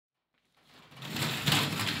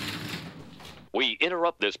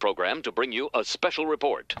interrupt this program to bring you a special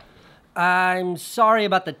report. I'm sorry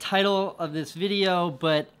about the title of this video,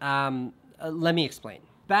 but let me explain.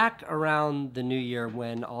 Back around the new year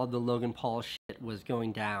when all the Logan Paul shit was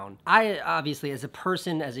going down, I obviously, as a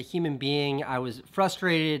person, as a human being, I was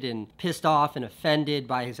frustrated and pissed off and offended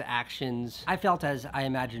by his actions. I felt as I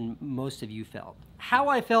imagine most of you felt. How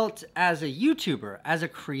I felt as a YouTuber, as a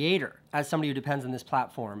creator, as somebody who depends on this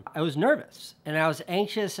platform, I was nervous and I was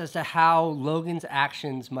anxious as to how Logan's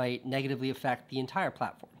actions might negatively affect the entire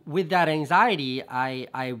platform. With that anxiety,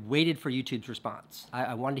 I waited for YouTube's response.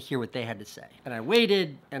 I wanted to hear what they had to say. And I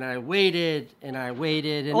waited, and I waited, and I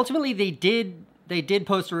waited, and ultimately they did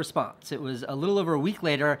post a response. It was a little over a week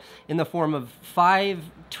later in the form of 5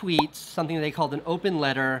 tweets, something they called an open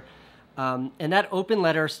letter. And that open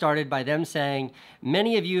letter started by them saying,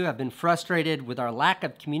 "Many of you have been frustrated with our lack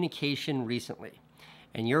of communication recently,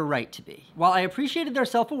 and you're right to be." While I appreciated their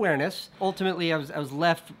self-awareness, ultimately I was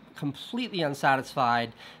left completely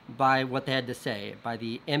unsatisfied by what they had to say, by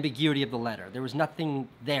the ambiguity of the letter. There was nothing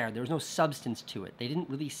there. There was no substance to it. They didn't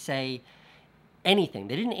really say anything.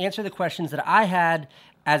 They didn't answer the questions that I had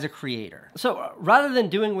as a creator. So rather than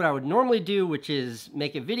doing what I would normally do, which is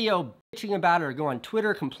make a video bitching about it or go on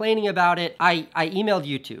Twitter complaining about it, I emailed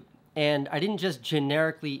YouTube. And I didn't just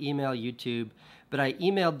generically email YouTube, but I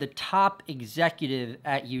emailed the top executive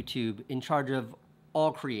at YouTube in charge of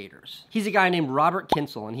all creators. He's a guy named Robert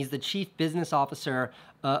Kinsel, and he's the chief business officer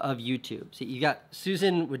of YouTube. So you got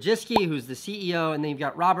Susan Wojcicki, who's the CEO, and then you've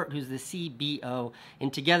got Robert, who's the CBO,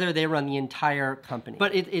 and together they run the entire company.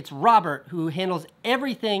 But it's Robert who handles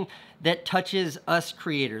everything that touches us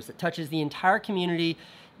creators, that touches the entire community.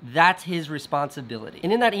 That's his responsibility.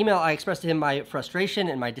 And in that email, I expressed to him my frustration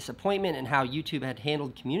and my disappointment and how YouTube had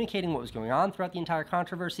handled communicating what was going on throughout the entire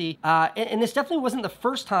controversy. And this definitely wasn't the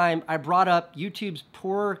first time I brought up YouTube's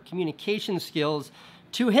poor communication skills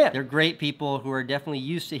to him. They're great people who are definitely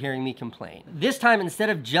used to hearing me complain. This time, instead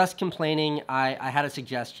of just complaining, I had a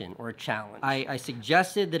suggestion or a challenge. I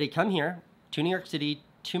suggested that he come here to New York City,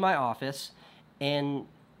 to my office, and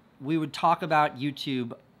we would talk about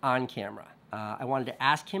YouTube on camera. I wanted to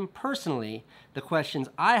ask him personally the questions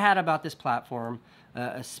I had about this platform,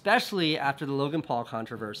 especially after the Logan Paul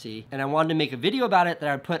controversy, and I wanted to make a video about it that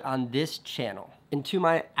I would put on this channel. And to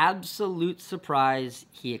my absolute surprise,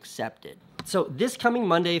 he accepted. So this coming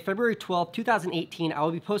Monday, February 12th, 2018, I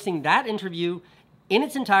will be posting that interview in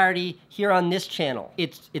its entirety here on this channel.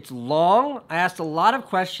 It's long, I asked a lot of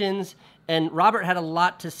questions, and Robert had a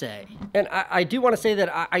lot to say. And I do want to say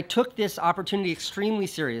that I took this opportunity extremely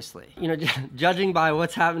seriously. You know, judging by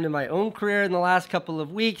what's happened in my own career in the last couple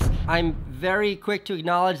of weeks, I'm very quick to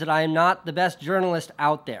acknowledge that I am not the best journalist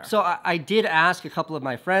out there. So I did ask a couple of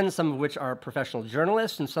my friends, some of which are professional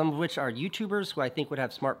journalists and some of which are YouTubers who I think would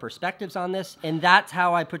have smart perspectives on this. And that's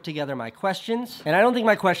how I put together my questions. And I don't think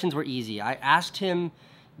my questions were easy. I asked him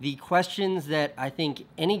the questions that I think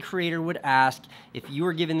any creator would ask if you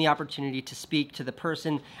were given the opportunity to speak to the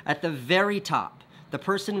person at the very top, the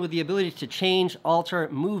person with the ability to change, alter,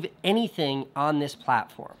 move anything on this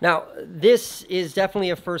platform. Now, this is definitely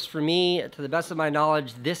a first for me. To the best of my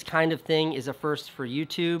knowledge, this kind of thing is a first for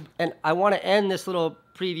YouTube. And I want to end this little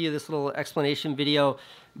preview, this little explanation video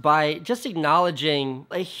by just acknowledging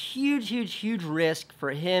a huge risk for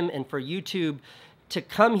him and for YouTube to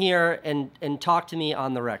come here and talk to me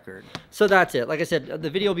on the record. So that's it. Like I said, the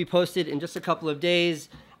video will be posted in just a couple of days.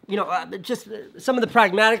 You know, just some of the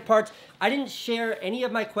pragmatic parts. I didn't share any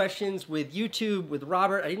of my questions with YouTube, with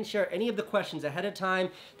Robert. I didn't share any of the questions ahead of time.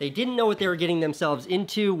 They didn't know what they were getting themselves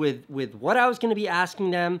into with what I was gonna be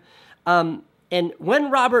asking them. And when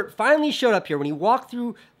Robert finally showed up here, when he walked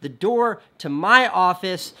through the door to my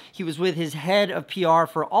office, he was with his head of PR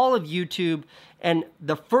for all of YouTube. And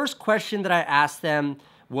the first question that I asked them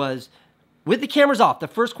was, with the cameras off, the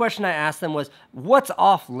first question I asked them was, what's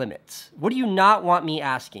off limits? What do you not want me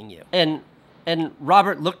asking you? And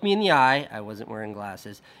Robert looked me in the eye. I wasn't wearing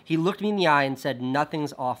glasses. He looked me in the eye and said,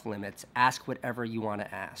 nothing's off limits. Ask whatever you want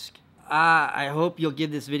to ask. I hope you'll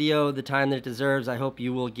give this video the time that it deserves. I hope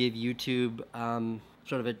you will give YouTube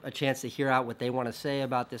sort of a chance to hear out what they want to say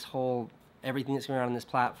about this whole everything that's going on this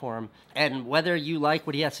platform. And whether you like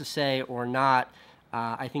what he has to say or not,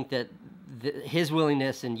 I think that his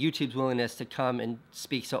willingness and YouTube's willingness to come and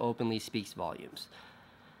speak so openly speaks volumes.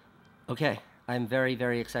 Okay, I'm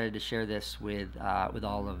very excited to share this with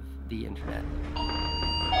all of the internet.